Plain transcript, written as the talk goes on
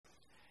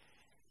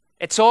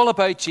It's all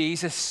about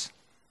Jesus.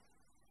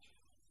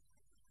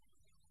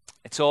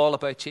 It's all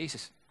about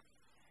Jesus.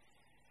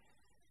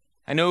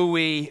 I know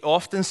we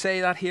often say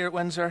that here at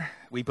Windsor.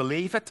 We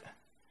believe it.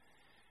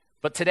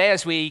 But today,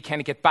 as we kind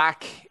of get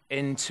back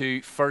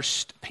into 1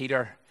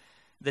 Peter,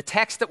 the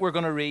text that we're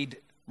going to read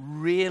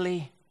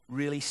really,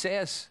 really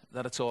says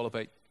that it's all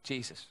about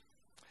Jesus.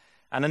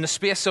 And in the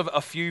space of a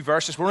few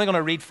verses, we're only going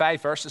to read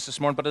 5 verses this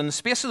morning, but in the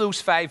space of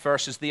those 5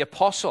 verses, the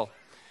apostle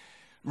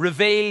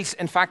reveals,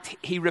 in fact,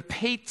 he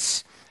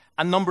repeats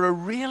a number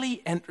of really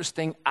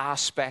interesting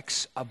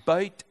aspects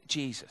about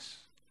Jesus.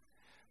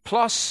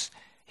 Plus,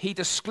 he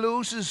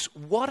discloses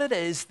what it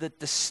is that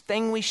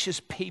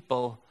distinguishes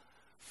people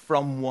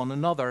from one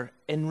another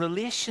in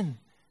relation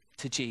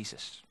to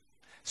Jesus.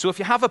 So if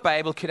you have a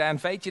Bible, could I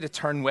invite you to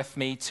turn with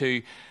me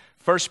to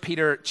 1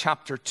 Peter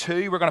chapter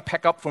 2. We're going to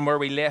pick up from where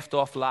we left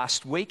off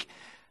last week.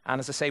 And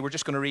as I say, we're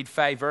just going to read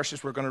 5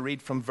 verses. We're going to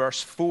read from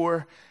verse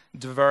 4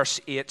 to verse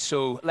 8.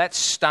 So let's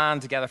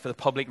stand together for the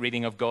public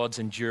reading of God's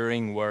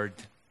enduring word.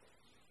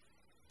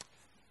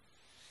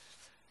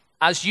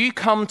 As you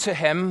come to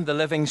him, the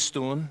living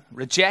stone,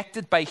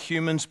 rejected by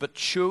humans but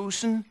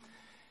chosen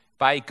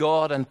by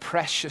God and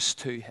precious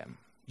to him,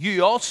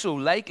 you also,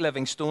 like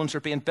living stones,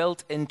 are being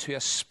built into a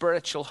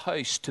spiritual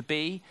house to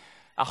be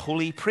a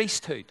holy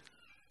priesthood,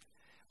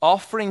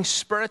 offering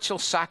spiritual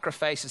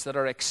sacrifices that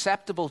are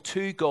acceptable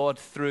to God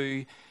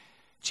through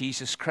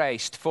Jesus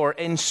Christ. For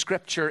in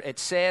Scripture it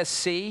says,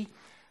 "See,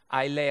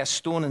 I lay a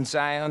stone in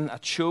Zion, a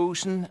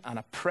chosen and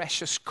a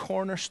precious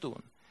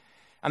cornerstone.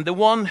 And the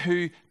one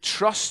who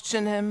trusts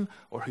in him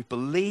or who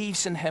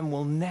believes in him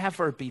will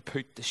never be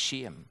put to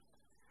shame.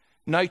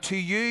 Now to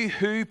you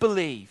who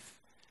believe,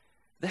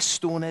 this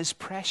stone is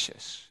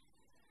precious.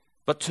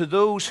 But to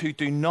those who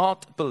do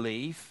not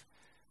believe,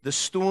 the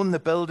stone the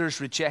builders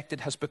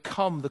rejected has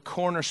become the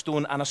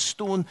cornerstone and a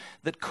stone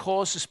that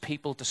causes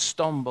people to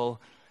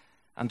stumble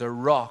and a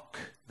rock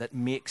that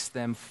makes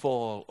them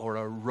fall, or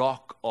a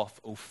rock of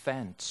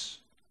offense.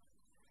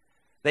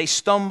 They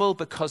stumble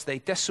because they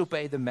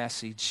disobey the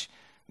message,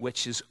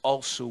 which is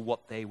also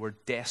what they were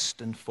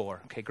destined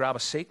for." Okay, grab a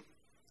seat.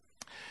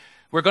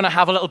 We're going to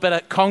have a little bit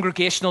of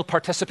congregational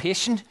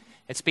participation.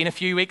 It's been a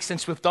few weeks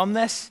since we've done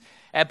this.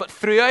 But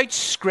throughout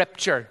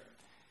Scripture,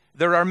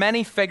 there are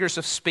many figures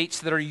of speech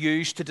that are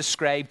used to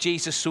describe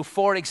Jesus. So,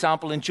 for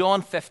example, in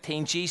John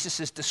 15, Jesus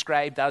is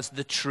described as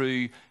the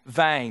true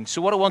vine.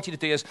 So what I want you to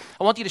do is,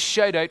 I want you to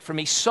shout out for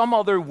me some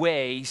other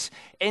ways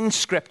in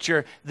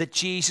Scripture that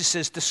Jesus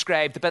is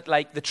described a bit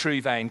like the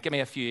true vine. Give me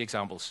a few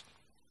examples.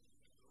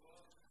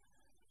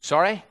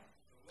 Sorry?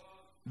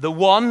 The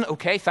one.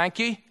 Okay, thank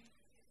you.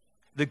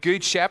 The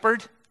good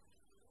shepherd.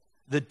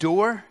 The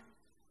door.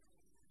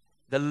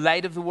 The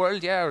light of the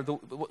world. Yeah, or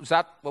was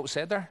that what was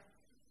said there?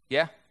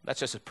 Yeah, let's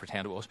just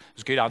pretend it was. It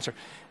was a good answer.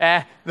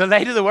 The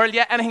light of the world.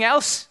 Yeah, anything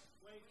else?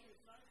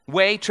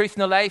 Way, truth,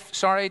 and the life.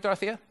 Sorry,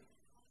 Dorothea.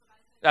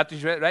 That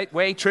is right.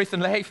 Way, truth,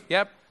 and life.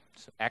 Yep.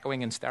 It's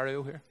echoing in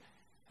stereo here.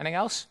 Anything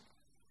else?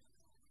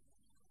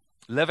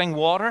 Living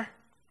water.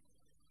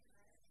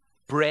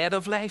 Bread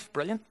of life.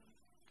 Brilliant.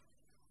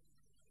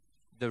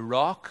 The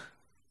rock,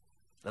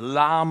 the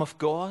Lamb of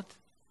God,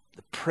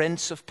 the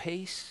Prince of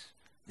Peace,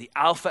 the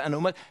Alpha and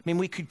Omega. I mean,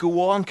 we could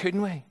go on,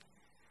 couldn't we?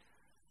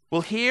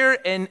 Well, here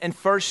in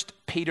 1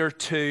 Peter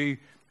 2,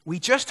 we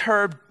just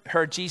heard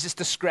Jesus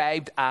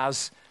described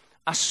as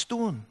a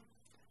stone.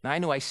 Now, I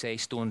know I say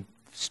stone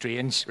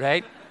strange,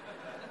 right?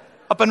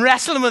 I've been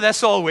wrestling with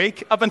this all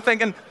week. I've been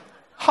thinking,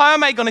 how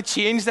am I going to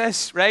change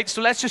this, right?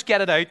 So let's just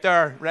get it out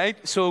there, right?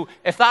 So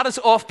if that is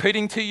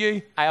off-putting to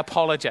you, I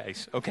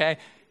apologize, okay?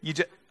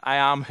 I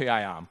am who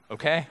I am,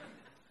 okay?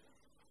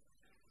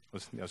 I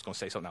was going to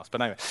say something else, but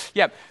anyway.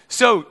 Yeah,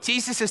 so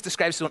Jesus is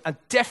described as stone and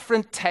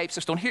different types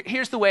of stone.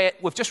 Here's the way,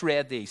 we've just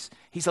read these.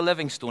 He's a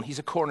living stone, he's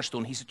a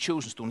cornerstone, he's a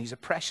chosen stone, he's a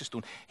precious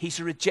stone, he's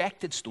a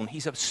rejected stone,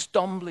 he's a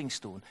stumbling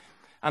stone.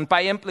 And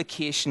by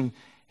implication,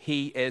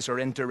 he is, or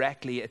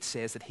indirectly it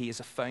says that he is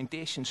a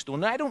foundation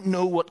stone. Now, I don't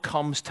know what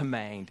comes to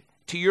mind,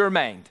 to your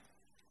mind,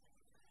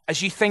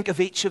 as you think of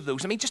each of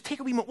those. I mean, just take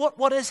a wee moment.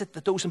 What is it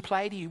that those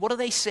imply to you? What do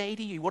they say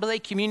to you? What do they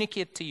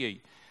communicate to you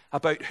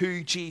about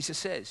who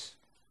Jesus is?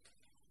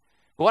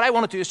 But what I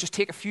want to do is just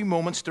take a few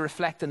moments to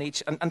reflect on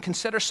each and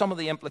consider some of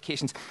the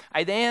implications.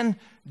 I then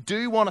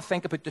do want to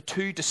think about the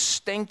two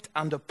distinct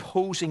and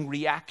opposing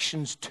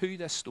reactions to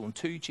this stone,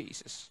 to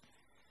Jesus.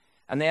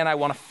 And then I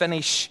want to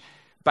finish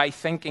by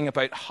thinking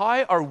about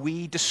how are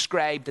we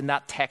described in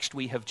that text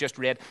we have just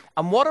read,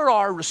 and what are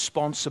our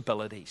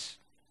responsibilities?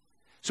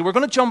 So we're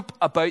going to jump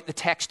about the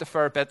text a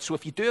fair bit. So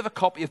if you do have a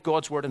copy of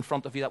God's Word in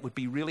front of you, that would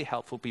be really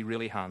helpful, be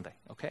really handy,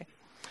 okay?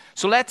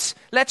 So let's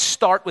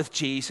start with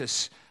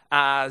Jesus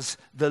as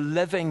the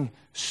living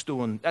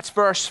stone. That's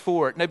verse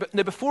 4.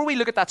 Now, before we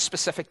look at that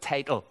specific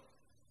title,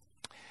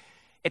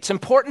 it's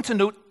important to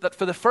note that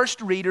for the first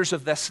readers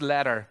of this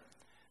letter,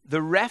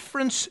 the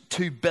reference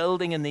to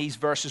building in these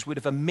verses would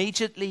have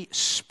immediately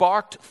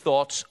sparked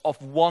thoughts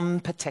of one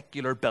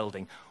particular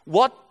building.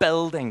 What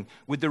building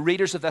would the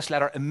readers of this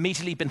letter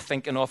immediately been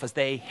thinking of as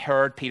they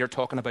heard Peter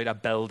talking about a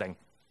building?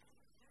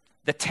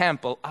 The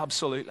temple,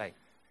 absolutely.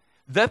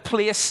 The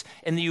place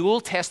in the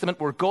Old Testament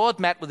where God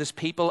met with his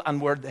people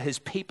and where his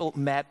people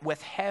met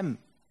with him.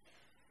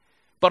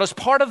 But as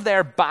part of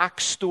their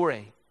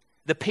backstory,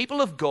 the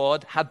people of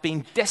God had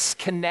been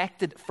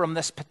disconnected from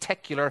this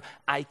particular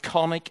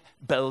iconic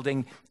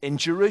building in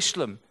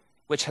Jerusalem,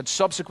 which had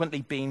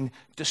subsequently been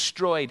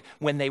destroyed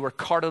when they were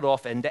carted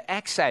off into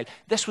exile.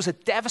 This was a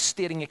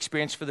devastating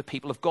experience for the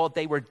people of God.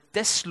 They were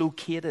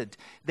dislocated.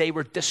 They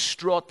were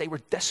distraught. They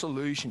were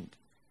disillusioned.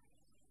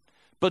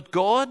 But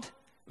God,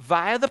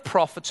 via the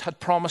prophets, had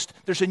promised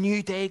there's a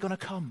new day going to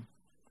come.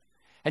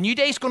 A new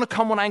day is going to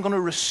come when I'm going to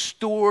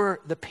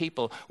restore the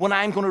people, when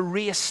I'm going to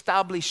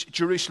reestablish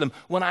Jerusalem,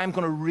 when I'm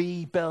going to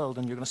rebuild,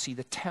 and you're going to see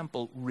the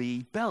temple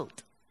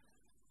rebuilt.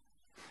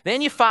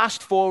 Then you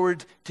fast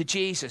forward to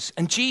Jesus,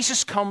 and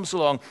Jesus comes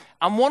along.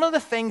 And one of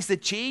the things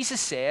that Jesus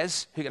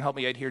says, who can help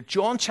me out here?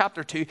 John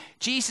chapter 2,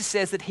 Jesus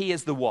says that he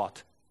is the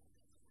what?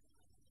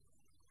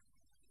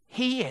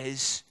 He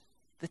is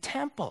the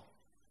temple.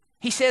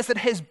 He says that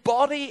his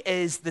body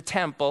is the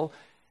temple,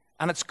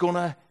 and it's going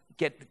to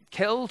get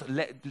killed,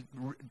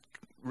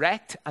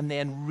 wrecked, and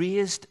then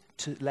raised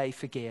to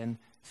life again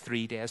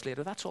 3 days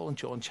later. That's all in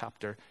John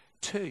chapter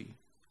 2.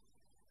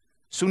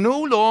 So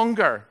no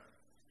longer,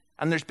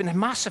 and there's been a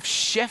massive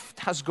shift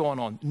has gone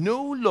on,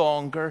 no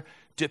longer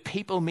do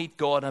people meet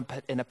God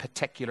in a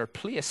particular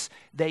place.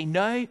 They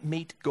now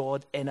meet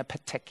God in a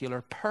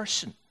particular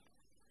person.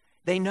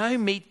 They now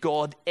meet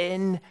God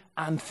in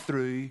and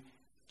through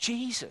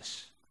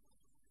Jesus.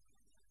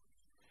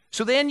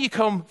 So then you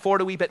come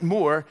forward a wee bit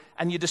more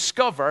and you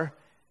discover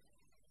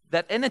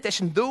that in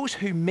addition, those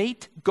who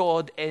meet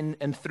God in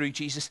and through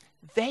Jesus,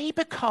 they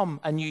become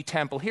a new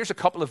temple. Here's a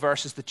couple of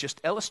verses that just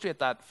illustrate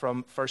that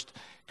from 1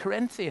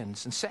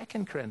 Corinthians and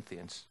 2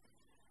 Corinthians.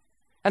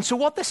 And so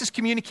what this is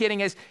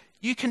communicating is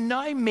you can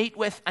now meet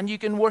with and you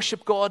can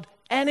worship God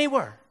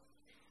anywhere.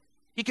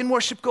 You can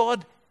worship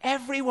God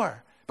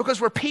everywhere.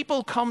 Because where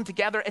people come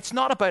together, it's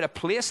not about a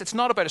place, it's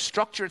not about a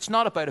structure, it's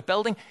not about a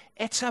building,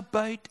 it's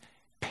about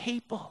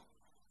people.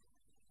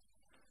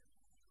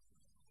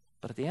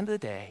 But at the end of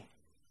the day,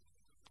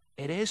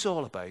 it is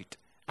all about,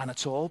 and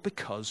it's all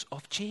because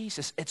of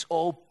Jesus. It's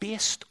all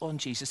based on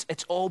Jesus.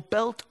 It's all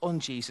built on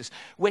Jesus,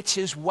 which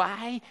is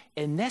why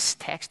in this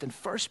text in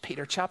 1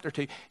 Peter chapter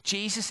 2,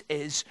 Jesus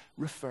is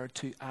referred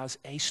to as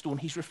a stone.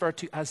 He's referred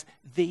to as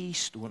the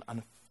stone.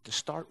 And to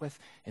start with,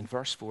 in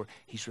verse 4,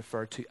 he's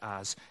referred to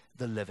as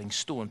the living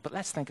stone. But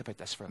let's think about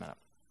this for a minute.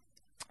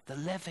 The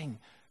living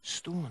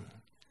stone.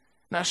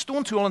 Now, a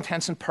stone, to all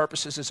intents and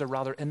purposes, is a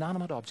rather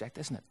inanimate object,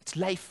 isn't it? It's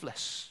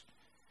lifeless.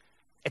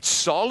 It's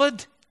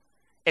solid.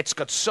 It's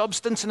got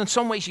substance. And in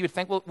some ways, you would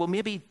think, well,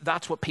 maybe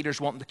that's what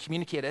Peter's wanting to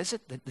communicate, is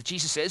it? That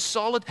Jesus is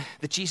solid,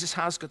 that Jesus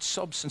has got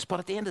substance.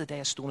 But at the end of the day,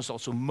 a stone is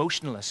also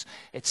motionless.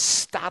 It's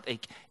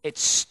static.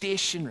 It's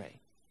stationary.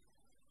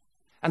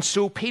 And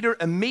so Peter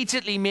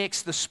immediately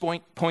makes this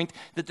point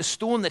that the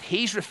stone that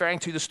he's referring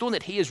to, the stone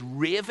that he is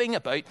raving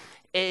about,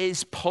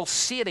 is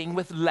pulsating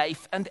with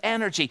life and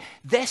energy.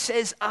 This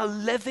is a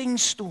living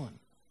stone.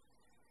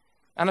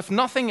 And if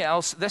nothing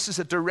else, this is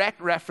a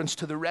direct reference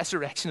to the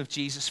resurrection of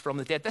Jesus from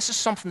the dead. This is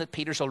something that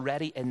Peter's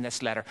already in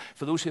this letter.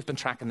 For those who have been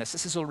tracking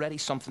this is already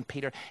something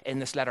Peter in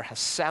this letter has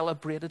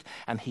celebrated,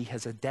 and he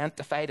has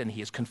identified, and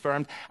he has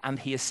confirmed, and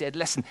he has said,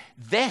 listen,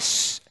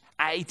 this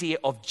idea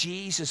of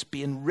Jesus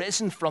being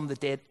risen from the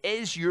dead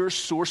is your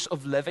source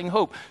of living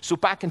hope. So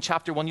back in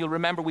chapter 1, you'll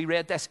remember we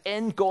read this.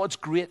 In God's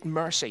great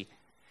mercy,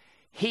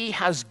 he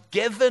has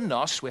given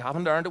us, we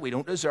haven't earned it, we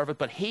don't deserve it,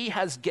 but he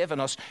has given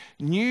us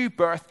new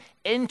birth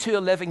into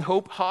a living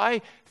hope. How?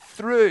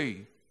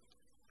 Through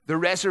the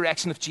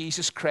resurrection of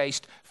Jesus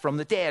Christ from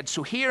the dead.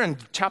 So here in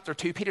chapter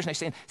 2, Peter's now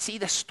saying, see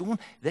this stone?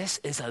 This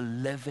is a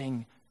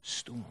living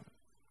stone.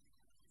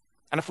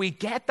 And if we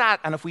get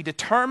that, and if we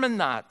determine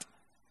that,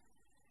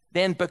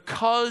 then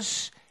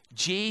because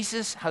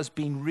Jesus has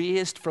been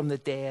raised from the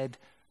dead,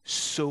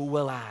 so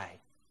will I.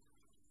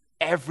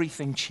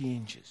 Everything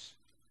changes.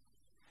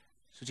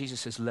 So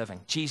Jesus is living.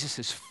 Jesus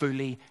is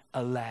fully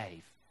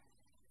alive.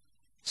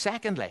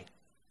 Secondly,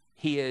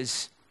 he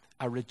is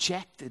a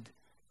rejected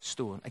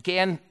stone.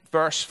 Again,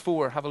 verse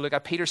 4, have a look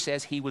at. Peter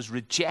says he was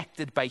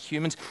rejected by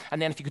humans.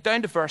 And then if you go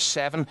down to verse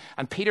 7,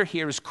 and Peter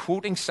here is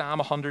quoting Psalm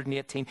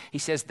 118, he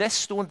says, this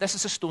stone, this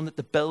is a stone that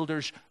the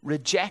builders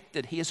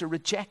rejected. He is a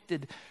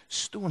rejected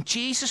stone.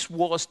 Jesus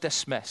was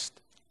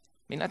dismissed.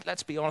 I mean,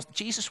 let's be honest.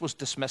 Jesus was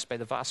dismissed by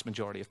the vast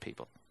majority of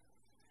people.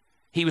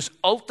 He was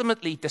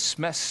ultimately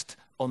dismissed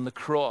on the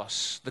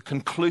cross, the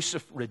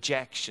conclusive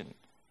rejection.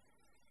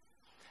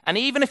 And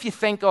even if you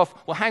think of,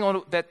 well, hang on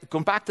a bit,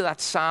 going back to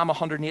that Psalm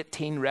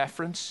 118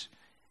 reference,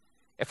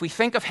 if we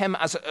think of him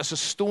as a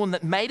stone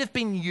that might have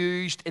been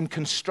used in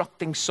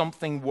constructing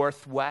something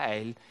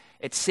worthwhile,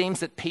 it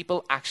seems that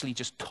people actually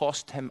just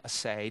tossed him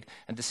aside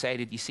and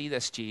decided, you see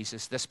this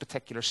Jesus, this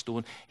particular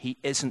stone, he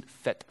isn't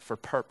fit for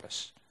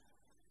purpose.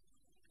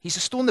 He's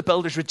a stone the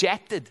builders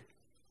rejected.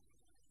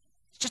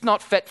 It's just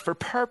not fit for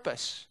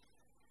purpose.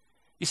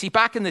 You see,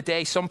 back in the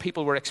day, some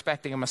people were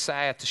expecting a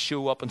Messiah to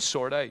show up and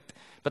sort out.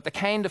 But the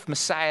kind of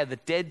Messiah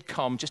that did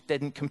come just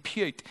didn't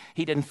compute.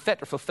 He didn't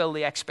fit or fulfill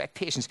the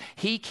expectations.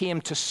 He came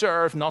to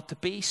serve, not to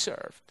be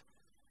served.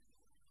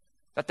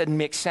 That didn't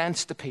make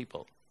sense to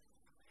people.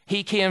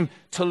 He came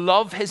to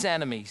love his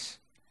enemies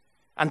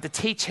and to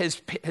teach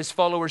his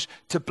followers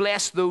to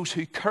bless those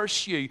who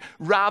curse you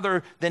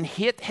rather than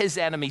hate his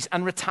enemies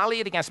and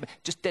retaliate against them.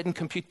 It just didn't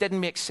compute, didn't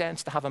make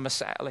sense to have a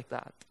Messiah like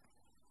that.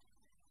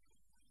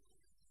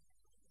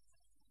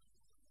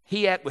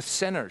 He ate with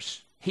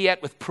sinners. He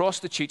ate with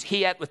prostitutes.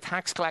 He ate with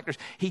tax collectors.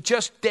 He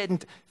just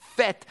didn't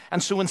fit.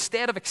 And so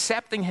instead of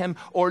accepting him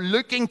or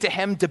looking to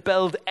him to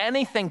build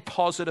anything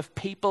positive,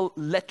 people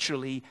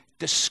literally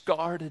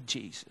discarded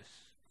Jesus.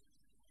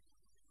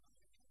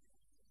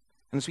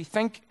 And as we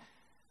think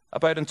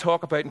about and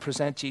talk about and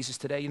present Jesus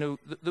today, you know,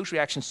 those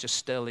reactions just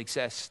still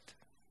exist.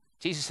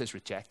 Jesus is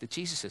rejected.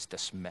 Jesus is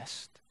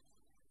dismissed.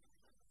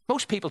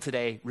 Most people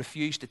today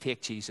refuse to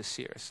take Jesus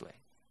seriously.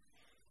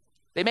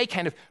 They may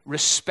kind of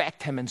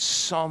respect him in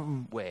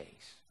some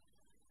ways,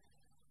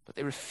 but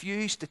they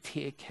refuse to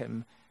take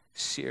him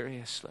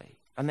seriously.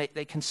 And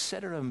they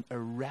consider him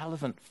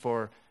irrelevant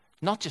for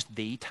not just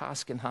the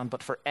task in hand,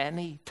 but for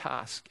any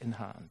task in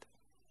hand.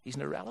 He's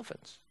an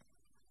irrelevance.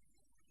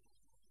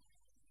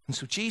 And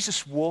so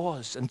Jesus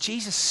was, and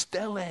Jesus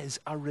still is,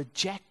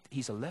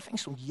 he's a living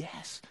stone,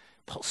 yes,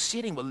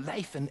 pulsating with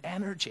life and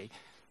energy,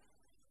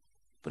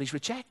 but he's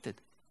rejected.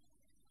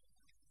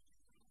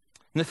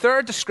 And the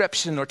third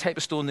description or type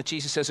of stone that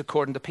Jesus says,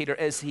 according to Peter,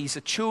 is he's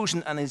a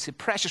chosen and he's a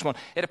precious one.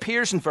 It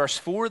appears in verse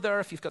 4 there,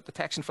 if you've got the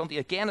text in front of you.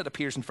 Again, it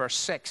appears in verse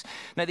 6.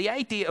 Now, the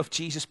idea of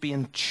Jesus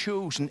being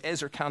chosen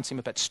is or can seem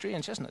a bit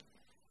strange, isn't it?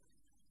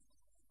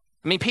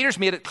 I mean, Peter's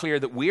made it clear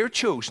that we're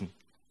chosen.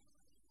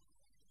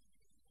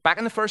 Back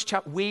in the first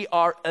chapter, we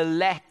are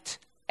elect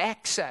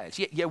exiles.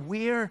 Yeah,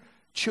 we're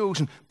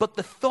chosen. But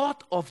the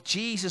thought of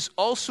Jesus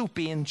also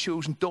being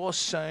chosen does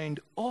sound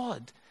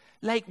odd.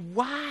 Like,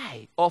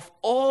 why, of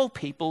all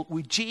people,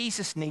 would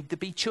Jesus need to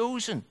be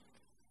chosen?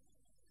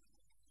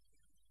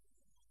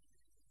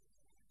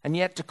 And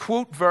yet, to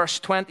quote verse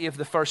 20 of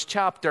the first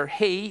chapter,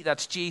 he,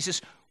 that's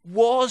Jesus,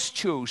 was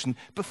chosen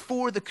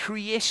before the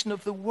creation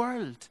of the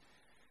world,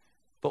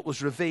 but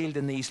was revealed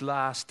in these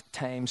last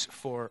times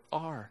for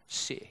our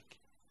sake.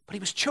 But he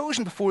was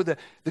chosen before the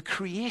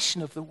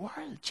creation of the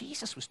world.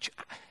 Jesus was,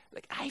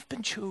 like, I've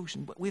been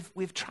chosen.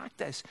 We've tracked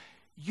this.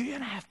 You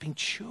and I have been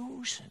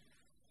chosen.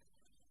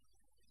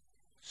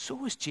 So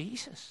was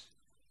Jesus.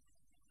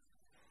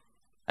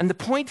 And the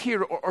point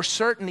here, or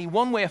certainly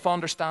one way of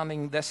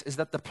understanding this, is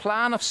that the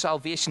plan of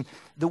salvation,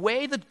 the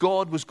way that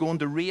God was going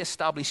to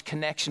reestablish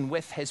connection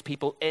with his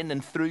people in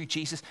and through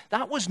Jesus,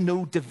 that was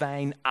no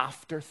divine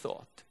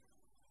afterthought.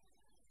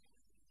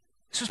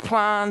 This was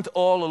planned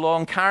all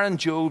along. Karen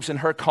Jobes, in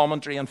her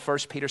commentary on 1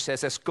 Peter,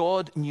 says this: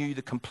 God knew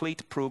the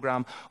complete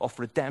program of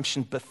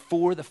redemption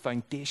before the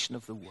foundation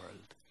of the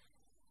world.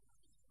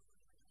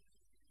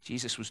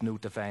 Jesus was no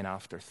divine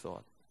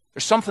afterthought.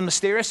 There's something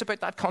mysterious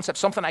about that concept,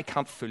 something I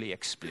can't fully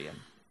explain.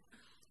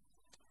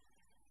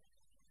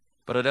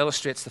 But it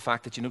illustrates the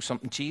fact that, you know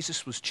something,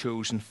 Jesus was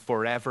chosen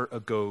forever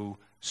ago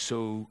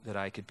so that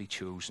I could be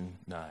chosen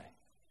now.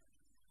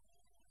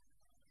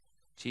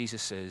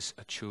 Jesus is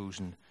a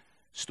chosen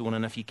stone.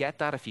 And if you get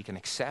that, if you can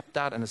accept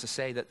that, and as I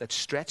say, that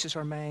stretches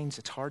our minds,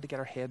 it's hard to get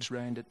our heads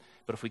around it.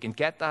 But if we can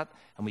get that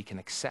and we can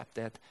accept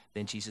it,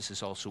 then Jesus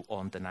is also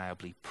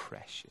undeniably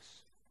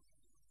precious.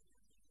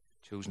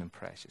 Chosen and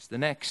precious. The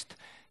next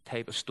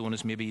type of stone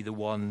is maybe the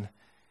one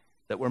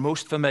that we're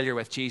most familiar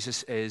with.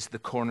 Jesus is the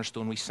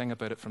cornerstone. We sing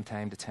about it from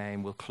time to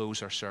time. We'll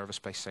close our service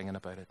by singing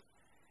about it.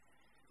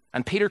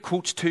 And Peter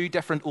quotes two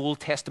different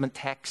Old Testament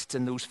texts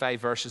in those 5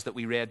 verses that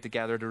we read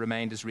together to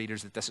remind his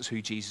readers that this is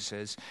who Jesus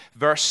is.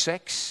 Verse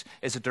 6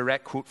 is a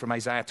direct quote from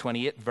Isaiah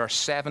 28. Verse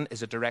 7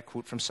 is a direct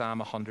quote from Psalm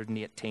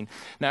 118.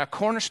 Now, a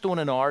cornerstone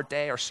in our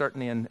day, or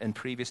certainly in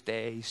previous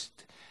days,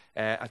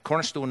 a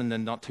cornerstone in the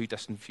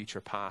not-too-distant future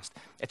past,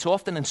 it's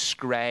often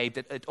inscribed.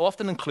 It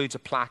often includes a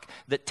plaque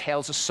that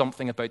tells us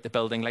something about the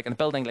building. Like in a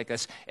building like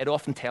this, it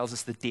often tells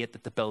us the date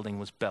that the building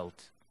was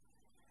built.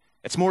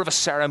 It's more of a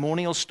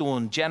ceremonial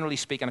stone. Generally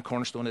speaking, a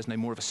cornerstone is now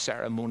more of a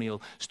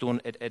ceremonial stone.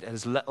 It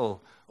has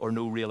little or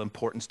no real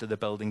importance to the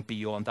building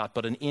beyond that.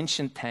 But in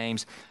ancient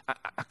times,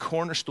 a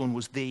cornerstone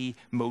was the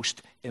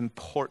most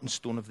important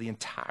stone of the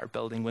entire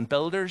building. When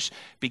builders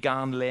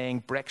began laying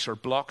bricks or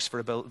blocks for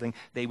a building,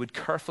 they would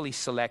carefully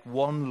select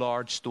one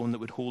large stone that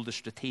would hold a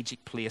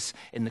strategic place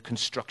in the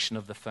construction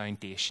of the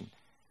foundation.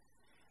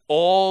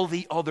 All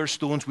the other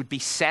stones would be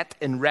set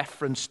in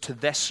reference to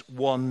this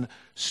one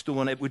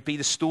stone. It would be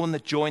the stone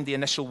that joined the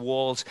initial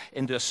walls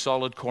into a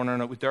solid corner,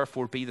 and it would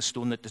therefore be the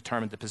stone that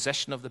determined the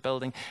position of the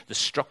building, the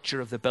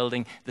structure of the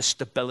building, the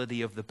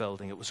stability of the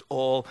building. It was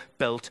all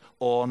built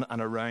on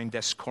and around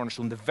this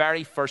cornerstone. The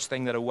very first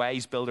thing that a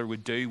wise builder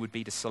would do would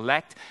be to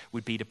select,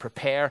 would be to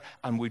prepare,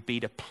 and would be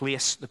to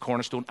place the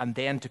cornerstone, and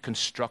then to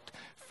construct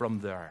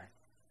from there.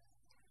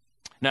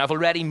 Now, I've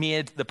already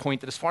made the point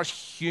that as far as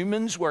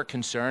humans were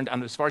concerned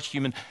and as far as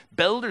human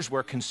builders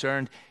were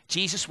concerned,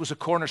 Jesus was a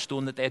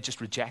cornerstone that they had just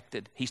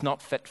rejected. He's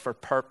not fit for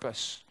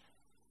purpose.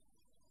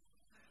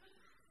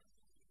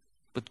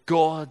 But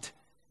God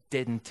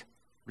didn't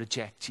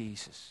reject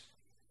Jesus.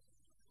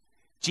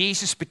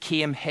 Jesus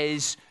became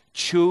his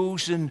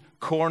chosen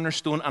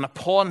cornerstone, and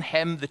upon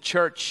him the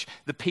church,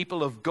 the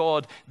people of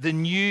God, the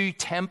new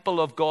temple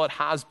of God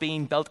has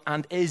been built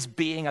and is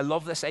being, I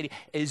love this idea,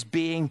 is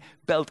being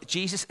built.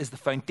 Jesus is the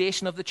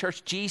foundation of the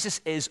church.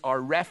 Jesus is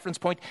our reference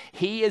point.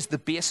 He is the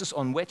basis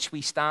on which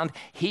we stand.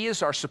 He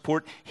is our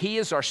support. He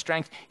is our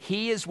strength.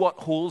 He is what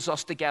holds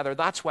us together.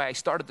 That's why I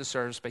started the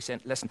service by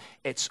saying, listen,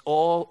 it's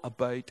all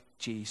about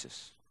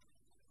Jesus.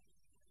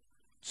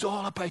 It's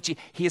all about you.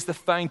 He is the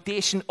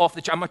foundation of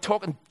the church. I'm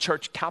talking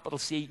church, capital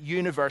C,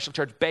 universal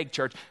church, big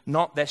church,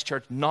 not this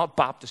church, not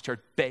Baptist church,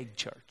 big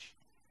church.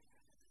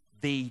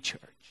 The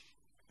church.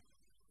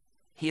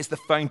 He is the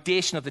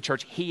foundation of the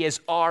church. He is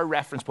our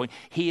reference point.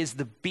 He is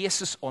the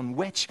basis on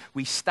which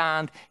we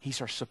stand. He's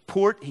our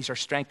support. He's our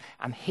strength.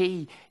 And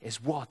he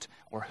is what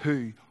or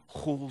who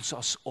holds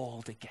us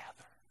all together.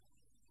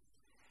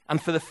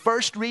 And for the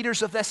first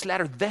readers of this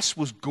letter, this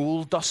was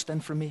gold dust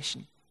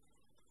information.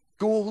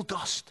 Gold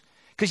dust.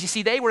 Because you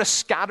see, they were a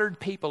scattered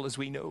people, as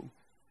we know.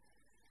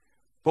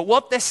 But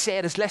what this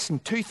said is, listen,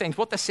 two things.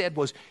 What this said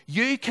was,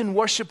 you can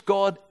worship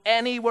God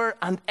anywhere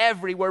and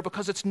everywhere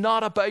because it's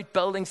not about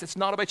buildings, it's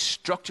not about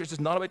structures,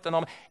 it's not about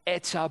denominations.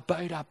 It's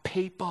about a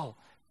people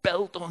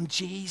built on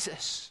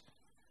Jesus.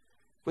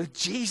 With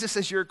Jesus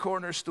as your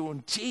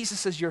cornerstone,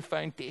 Jesus as your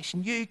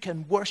foundation, you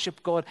can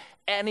worship God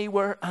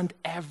anywhere and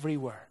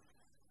everywhere.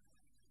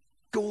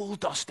 Gold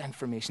dust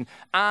information.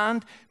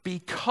 And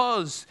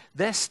because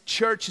this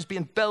church is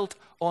being built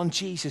on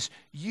Jesus,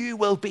 you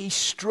will be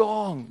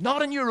strong.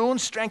 Not in your own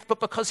strength, but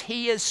because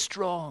he is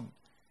strong.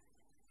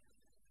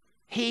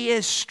 He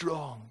is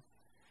strong.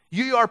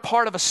 You are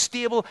part of a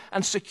stable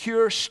and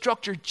secure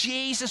structure.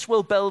 Jesus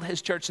will build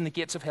his church and the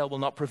gates of hell will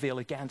not prevail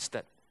against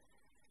it.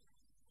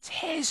 It's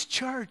his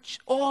church,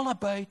 all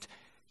about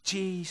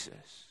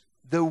Jesus.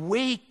 The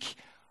weak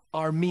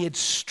are made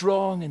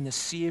strong in the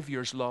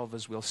Savior's love,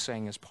 as we'll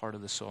sing as part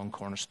of the song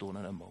Cornerstone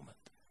in a moment.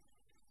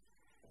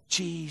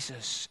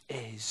 Jesus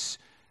is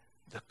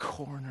the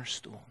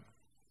cornerstone.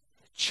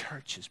 The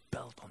church is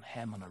built on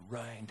him and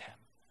around him.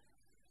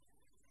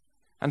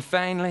 And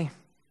finally,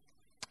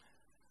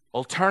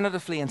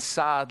 alternatively and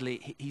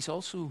sadly, he's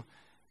also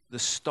the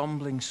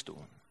stumbling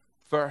stone.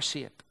 Verse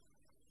 8.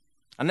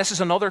 And this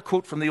is another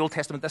quote from the Old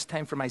Testament, this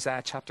time from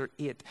Isaiah chapter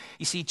 8.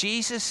 You see,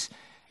 Jesus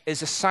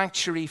is a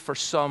sanctuary for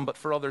some, but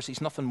for others,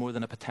 he's nothing more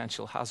than a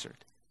potential hazard.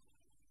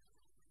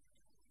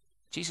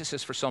 Jesus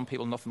is, for some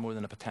people, nothing more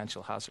than a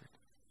potential hazard.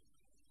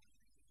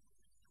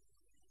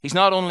 He's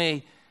not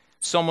only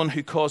someone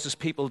who causes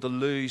people to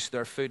lose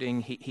their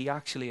footing, he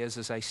actually is,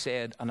 as I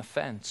said, an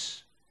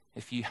offense.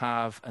 If you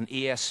have an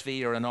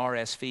ESV or an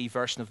RSV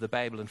version of the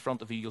Bible in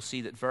front of you, you'll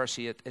see that verse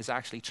 8 is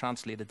actually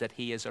translated that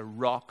he is a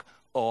rock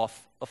of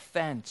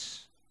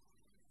offense.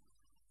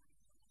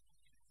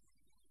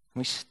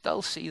 We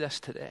still see this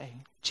today.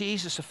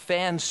 Jesus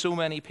offends so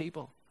many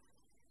people.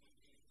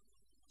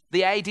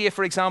 The idea,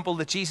 for example,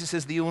 that Jesus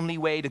is the only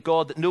way to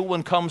God, that no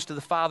one comes to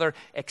the Father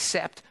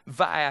except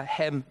via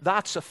him,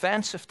 that's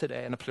offensive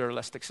today in a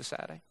pluralistic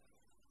society.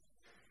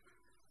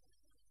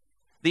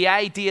 The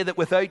idea that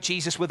without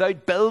Jesus,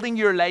 without building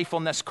your life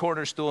on this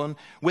cornerstone,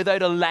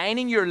 without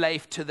aligning your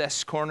life to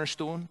this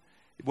cornerstone,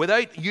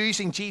 without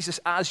using Jesus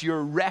as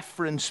your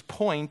reference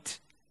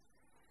point,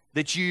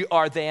 that you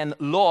are then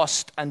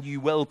lost and you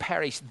will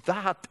perish.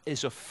 That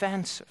is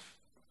offensive.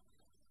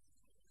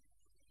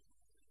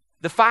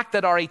 The fact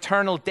that our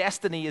eternal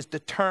destiny is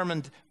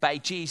determined by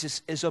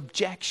Jesus is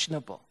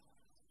objectionable.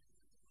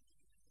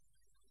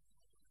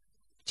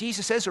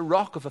 Jesus is a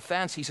rock of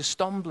offense. He's a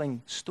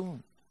stumbling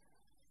stone.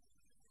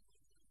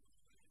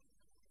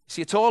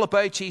 See, it's all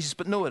about Jesus,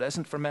 but no, it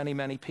isn't for many,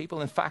 many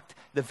people. In fact,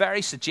 the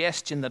very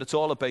suggestion that it's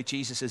all about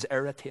Jesus is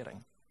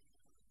irritating.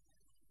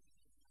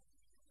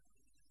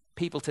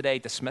 People today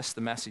dismiss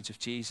the message of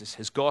Jesus,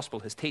 his gospel,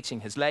 his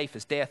teaching, his life,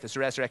 his death, his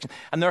resurrection.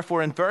 And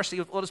therefore, in verse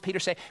 8, what does Peter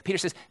say? Peter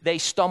says, they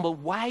stumble.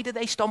 Why do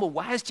they stumble?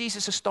 Why is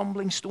Jesus a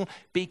stumbling stone?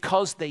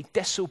 Because they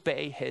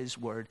disobey his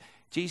word.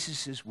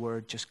 Jesus'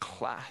 word just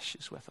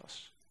clashes with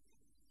us.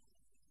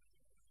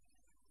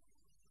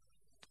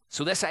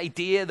 So this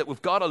idea that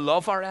we've got to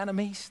love our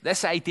enemies,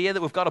 this idea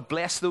that we've got to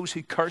bless those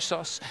who curse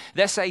us,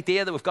 this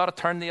idea that we've got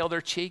to turn the other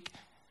cheek,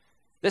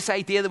 this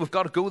idea that we've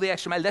got to go the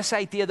extra mile, this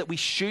idea that we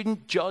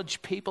shouldn't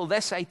judge people,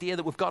 this idea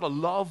that we've got to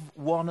love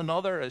one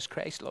another as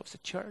Christ loves the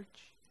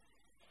church.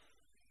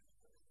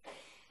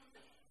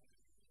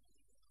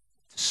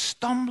 It's a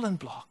stumbling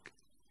block.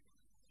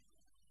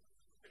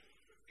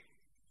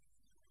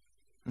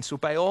 And so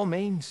by all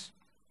means,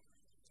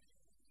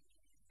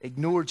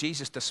 ignore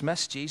Jesus,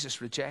 dismiss Jesus,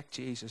 reject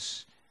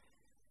Jesus,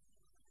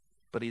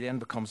 but he then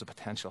becomes a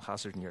potential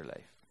hazard in your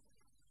life.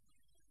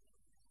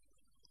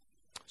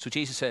 So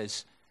Jesus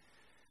says,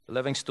 the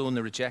living stone,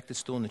 the rejected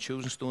stone, the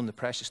chosen stone, the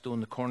precious stone,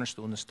 the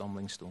cornerstone, the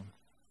stumbling stone.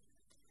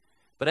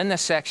 But in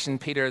this section,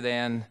 Peter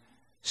then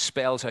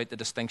spells out the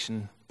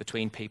distinction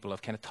between people.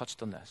 I've kind of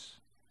touched on this.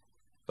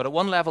 But at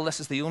one level, this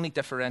is the only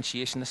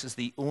differentiation, this is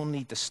the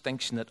only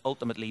distinction that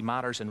ultimately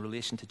matters in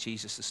relation to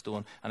Jesus the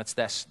stone. And it's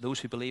this: those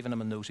who believe in him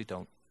and those who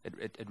don't.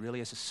 It really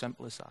is as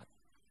simple as that.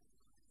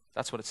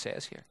 That's what it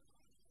says here.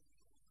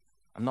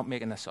 I'm not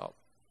making this up.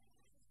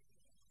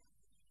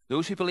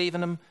 Those who believe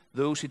in him,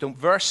 those who don't.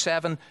 Verse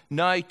 7,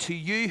 now to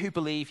you who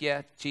believe,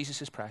 yeah,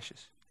 Jesus is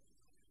precious.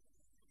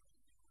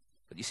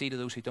 But you see, to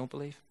those who don't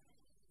believe,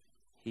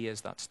 he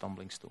is that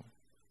stumbling stone.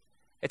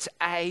 It's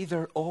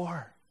either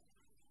or.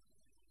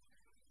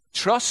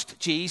 Trust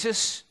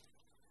Jesus,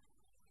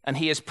 and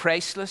he is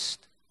priceless.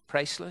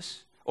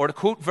 Or to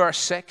quote verse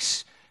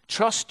 6,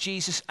 trust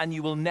Jesus and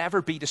you will never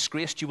be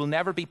disgraced, you will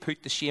never be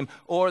put to shame.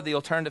 Or the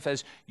alternative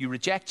is, you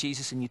reject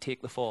Jesus and you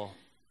take the fall.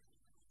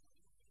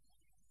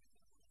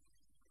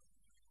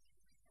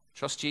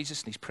 Trust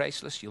Jesus and he's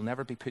priceless, you'll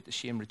never be put to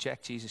shame.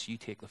 Reject Jesus, you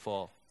take the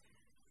fall.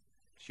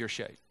 It's your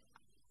shout.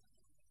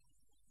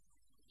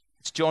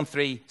 It's John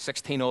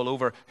 3:16 all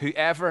over.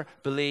 Whoever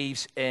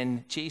believes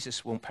in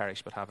Jesus won't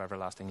perish but have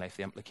everlasting life.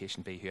 The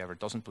implication be whoever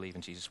doesn't believe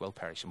in Jesus will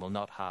perish and will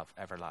not have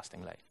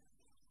everlasting life.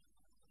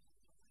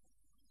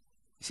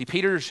 You see,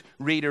 Peter's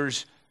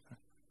readers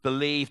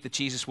believed that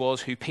Jesus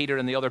was who Peter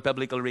and the other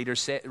biblical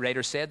writers said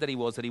that he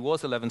was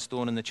the living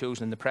stone and the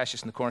chosen and the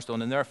precious and the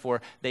cornerstone, and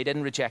therefore they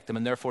didn't reject him,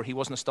 and therefore he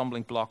wasn't a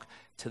stumbling block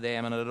to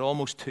them. And at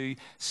almost too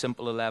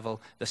simple a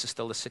level, this is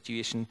still the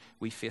situation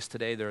we face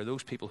today. There are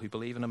those people who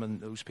believe in him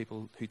and those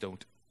people who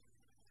don't.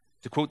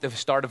 To quote the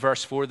start of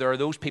verse 4, there are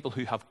those people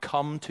who have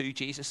come to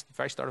Jesus. The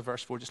very start of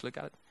verse 4, just look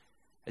at it.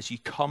 As you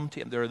come to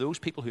him, there are those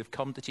people who have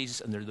come to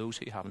Jesus and there are those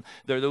who haven't.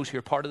 There are those who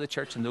are part of the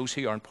church and those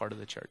who aren't part of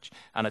the church.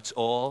 And it's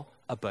all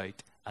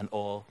about and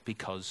all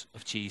because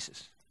of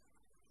Jesus.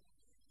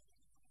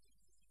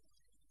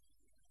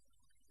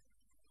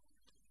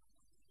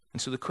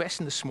 And so the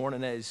question this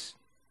morning is,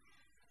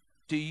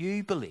 do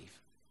you believe?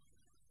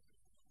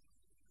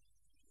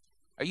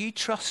 Are you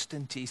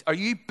trusting Jesus? Are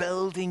you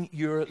building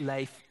your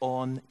life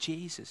on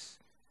Jesus?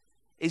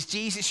 Is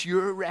Jesus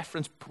your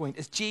reference point?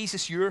 Is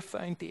Jesus your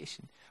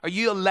foundation? Are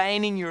you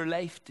aligning your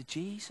life to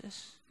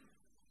Jesus?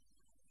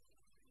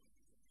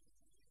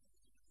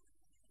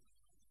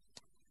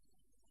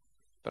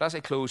 But as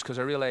I close, because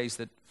I realize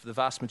that for the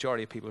vast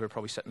majority of people who are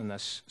probably sitting in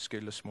this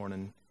school this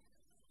morning,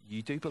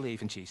 you do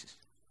believe in Jesus.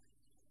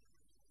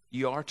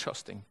 You are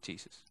trusting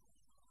Jesus.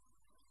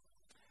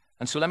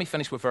 And so let me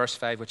finish with verse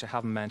 5, which I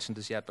haven't mentioned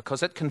as yet,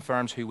 because it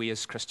confirms who we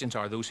as Christians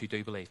are, those who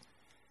do believe.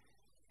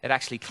 It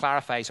actually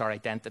clarifies our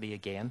identity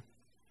again,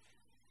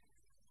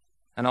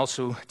 and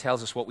also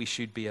tells us what we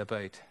should be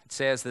about. It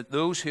says that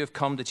those who have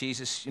come to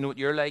Jesus, you know what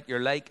you're like? You're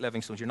like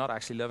living stones. You're not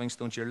actually living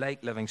stones. You're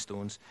like living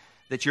stones.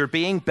 That you're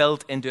being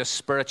built into a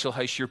spiritual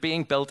house. You're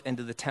being built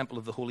into the temple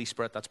of the Holy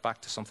Spirit. That's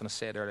back to something I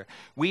said earlier.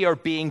 We are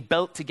being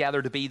built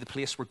together to be the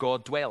place where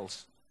God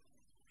dwells.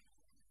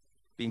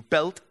 Being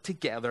built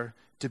together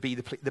to be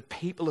the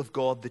people of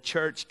God, the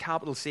church,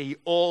 capital C,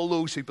 all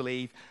those who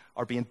believe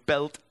are being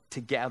built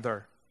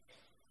together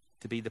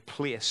to be the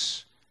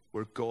place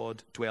where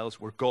God dwells,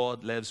 where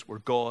God lives, where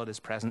God is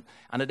present.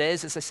 And it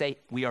is, as I say,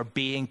 we are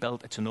being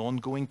built. It's an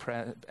ongoing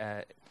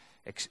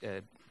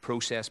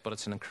process, but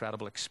it's an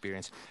incredible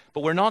experience.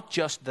 But we're not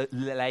just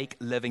like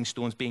living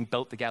stones being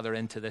built together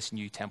into this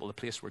new temple, the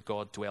place where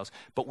God dwells,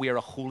 but we are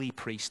a holy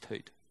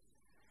priesthood.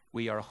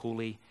 We are a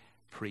holy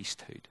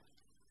priesthood.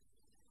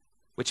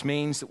 Which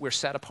means that we're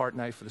set apart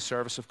now for the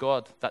service of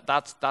God.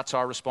 That's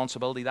our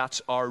responsibility.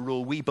 That's our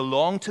role. We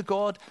belong to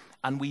God,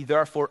 and we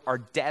therefore are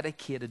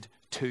dedicated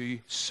to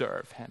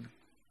serve him.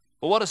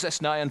 But what does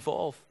this now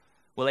involve?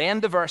 Well, at the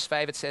end of verse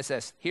 5, it says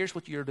this. Here's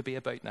what you're to be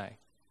about now.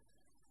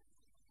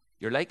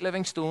 You're like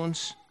living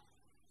stones.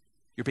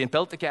 You're being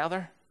built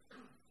together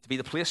to be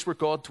the place where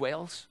God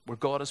dwells, where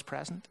God is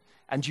present.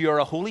 And you're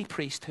a holy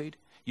priesthood.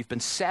 You've been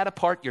set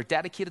apart. You're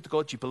dedicated to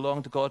God. You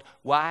belong to God.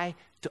 Why?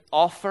 To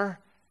offer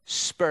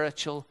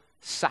spiritual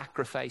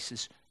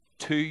sacrifices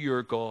to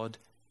your God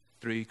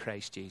through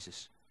Christ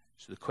Jesus.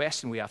 So the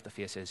question we have to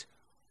face is,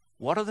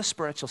 what are the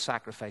spiritual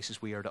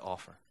sacrifices we are to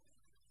offer?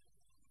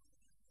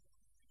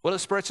 What are the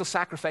spiritual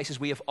sacrifices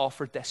we have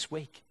offered this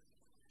week?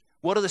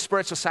 What are the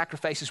spiritual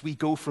sacrifices we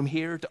go from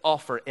here to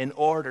offer in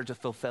order to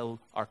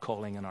fulfill our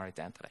calling and our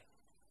identity?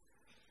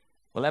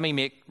 Well, let me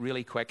make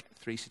really quick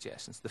 3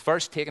 suggestions. The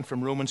first, taken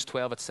from Romans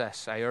 12, it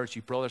says, I urge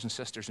you, brothers and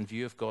sisters, in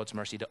view of God's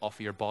mercy, to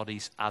offer your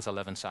bodies as a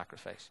living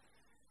sacrifice.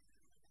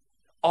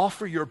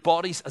 Offer your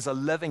bodies as a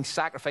living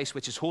sacrifice,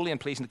 which is holy and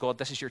pleasing to God.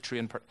 This is your true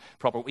and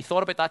proper. We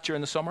thought about that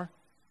during the summer.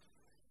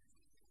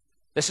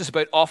 This is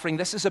about offering.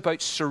 This is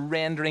about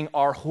surrendering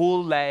our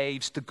whole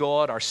lives to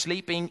God, our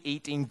sleeping,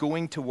 eating,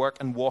 going to work,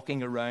 and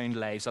walking around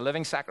lives. A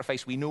living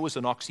sacrifice we know is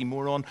an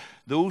oxymoron.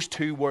 Those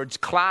two words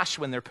clash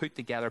when they're put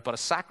together, but a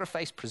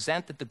sacrifice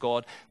presented to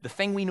God, the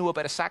thing we know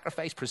about a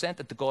sacrifice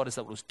presented to God is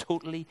that it was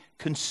totally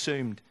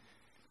consumed.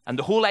 And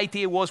the whole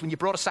idea was when you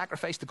brought a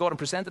sacrifice to God and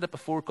presented it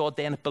before God,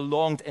 then it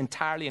belonged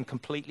entirely and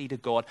completely to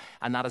God.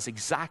 And that is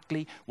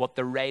exactly what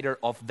the writer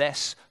of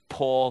this,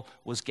 Paul,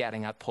 was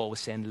getting at. Paul was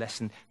saying,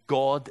 listen,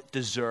 God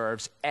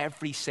deserves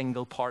every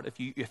single part of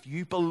you. If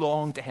you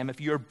belong to him,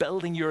 if you're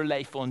building your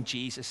life on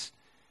Jesus,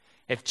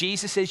 if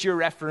Jesus is your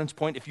reference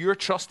point, if you're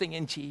trusting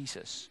in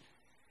Jesus,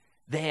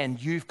 then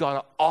you've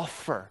got to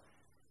offer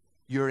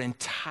your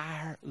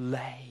entire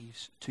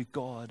lives to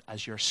God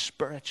as your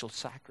spiritual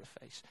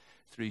sacrifice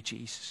through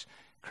Jesus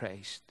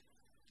Christ.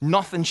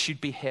 Nothing should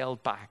be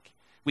held back.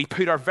 We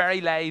put our very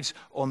lives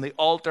on the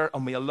altar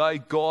and we allow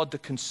God to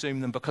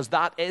consume them, because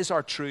that is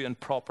our true and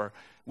proper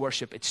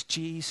worship. It's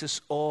Jesus,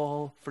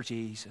 all for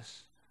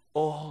Jesus.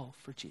 All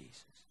for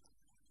Jesus.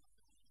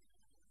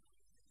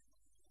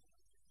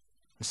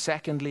 And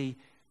secondly,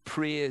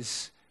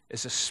 praise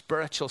is a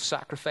spiritual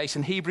sacrifice.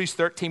 In Hebrews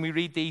 13, we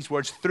read these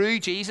words, through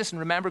Jesus, and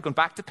remember, going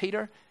back to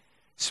Peter,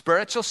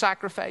 spiritual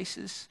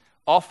sacrifices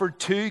offered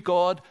to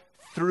God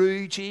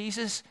through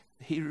Jesus.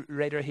 The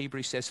writer of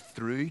Hebrews says,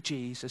 through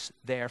Jesus,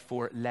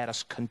 therefore, let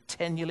us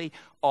continually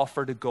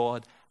offer to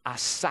God a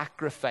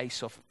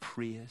sacrifice of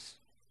praise.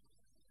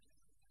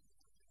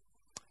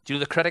 Do you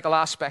know the critical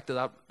aspect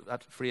of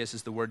that phrase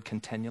is the word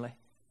continually?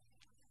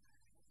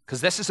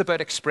 Because this is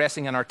about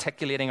expressing and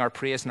articulating our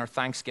praise and our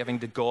thanksgiving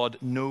to God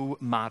no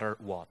matter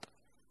what.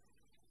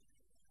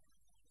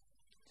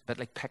 It's a bit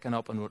like picking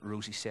up on what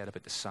Rosie said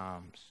about the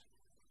Psalms.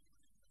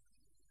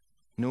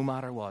 No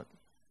matter what.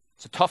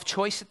 It's a tough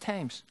choice at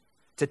times.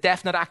 It's a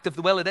definite act of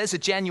the will. It is a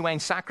genuine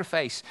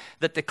sacrifice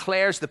that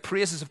declares the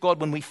praises of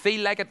God when we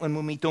feel like it,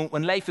 when we don't,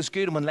 when life is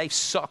good and when life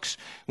sucks,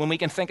 when we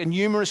can think of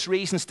numerous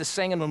reasons to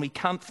sing and when we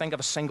can't think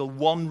of a single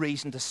one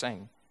reason to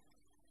sing.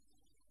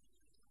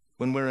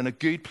 When we're in a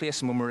good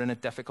place and when we're in a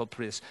difficult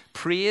place.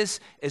 Praise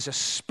is a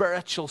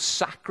spiritual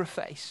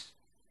sacrifice.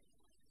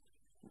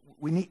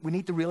 We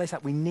need to realize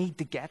that. We need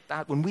to get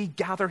that. When we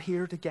gather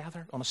here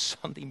together on a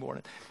Sunday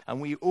morning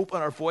and we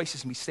open our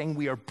voices and we sing,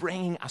 we are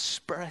bringing a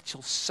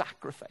spiritual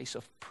sacrifice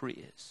of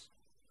praise.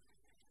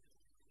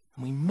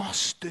 And we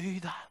must do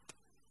that.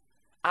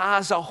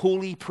 As a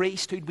holy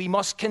priesthood, we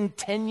must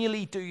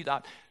continually do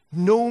that,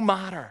 no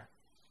matter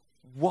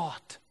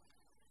what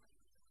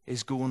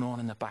is going on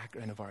in the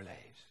background of our lives.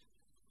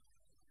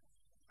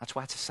 That's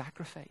why it's a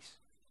sacrifice.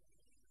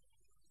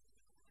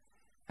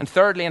 And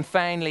thirdly and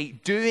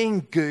finally,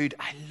 doing good.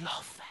 I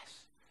love this.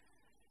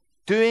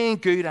 Doing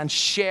good and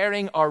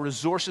sharing our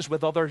resources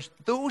with others,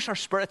 those are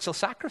spiritual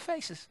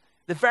sacrifices.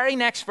 The very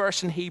next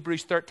verse in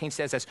Hebrews 13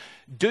 says this,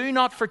 do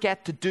not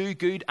forget to do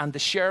good and to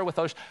share with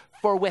others,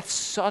 for with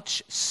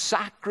such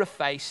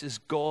sacrifices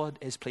God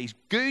is pleased.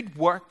 Good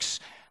works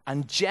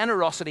and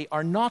generosity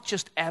are not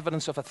just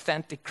evidence of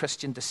authentic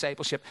Christian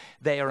discipleship.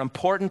 They are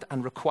important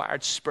and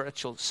required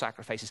spiritual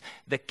sacrifices,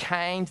 the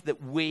kind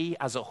that we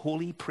as a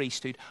holy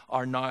priesthood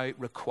are now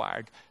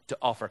required to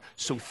offer.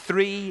 So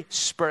 3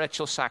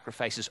 spiritual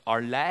sacrifices: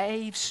 our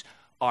lives,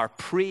 our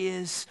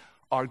praise,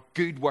 our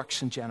good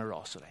works and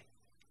generosity.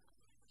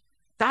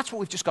 That's what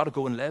we've just got to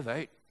go and live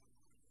out.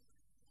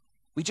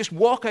 We just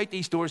walk out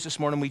these doors this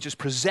morning, we just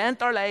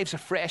present our lives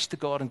afresh to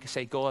God and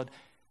say, God,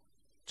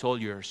 it's all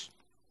yours.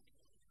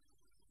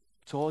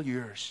 It's all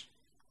yours.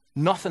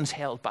 Nothing's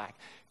held back.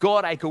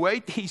 God, I go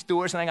out these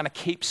doors and I'm going to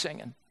keep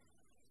singing.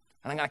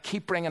 And I'm going to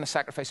keep bringing a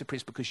sacrifice of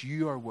praise because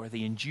you are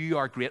worthy and you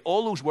are great.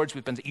 All those words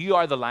we've been saying, you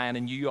are the lion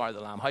and you are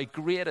the lamb. How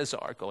great is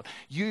our God.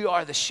 You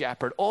are the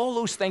shepherd. All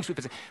those things we've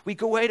been saying. We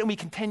go out and we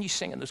continue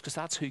singing those because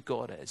that's who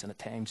God is. And at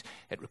times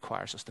it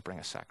requires us to bring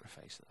a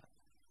sacrifice to that.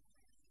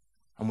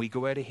 And we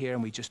go out of here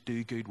and we just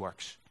do good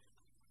works.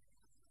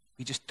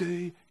 We just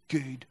do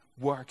good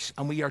works,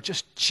 and we are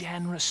just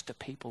generous to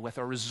people with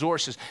our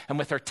resources and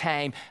with our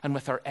time and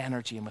with our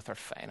energy and with our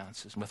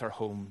finances and with our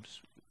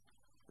homes.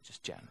 We're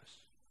just generous.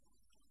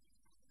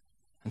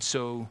 And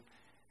so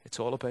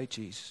it's all about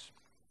Jesus.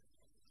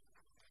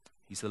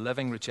 He's the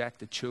living,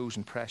 rejected,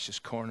 chosen, precious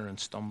corner and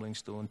stumbling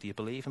stone. Do you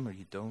believe him or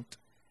you don't?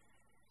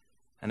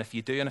 And if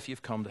you do, and if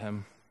you've come to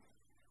him,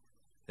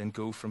 then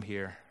go from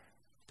here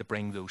to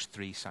bring those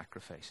 3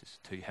 sacrifices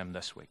to him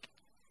this week.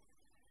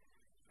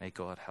 May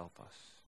God help us.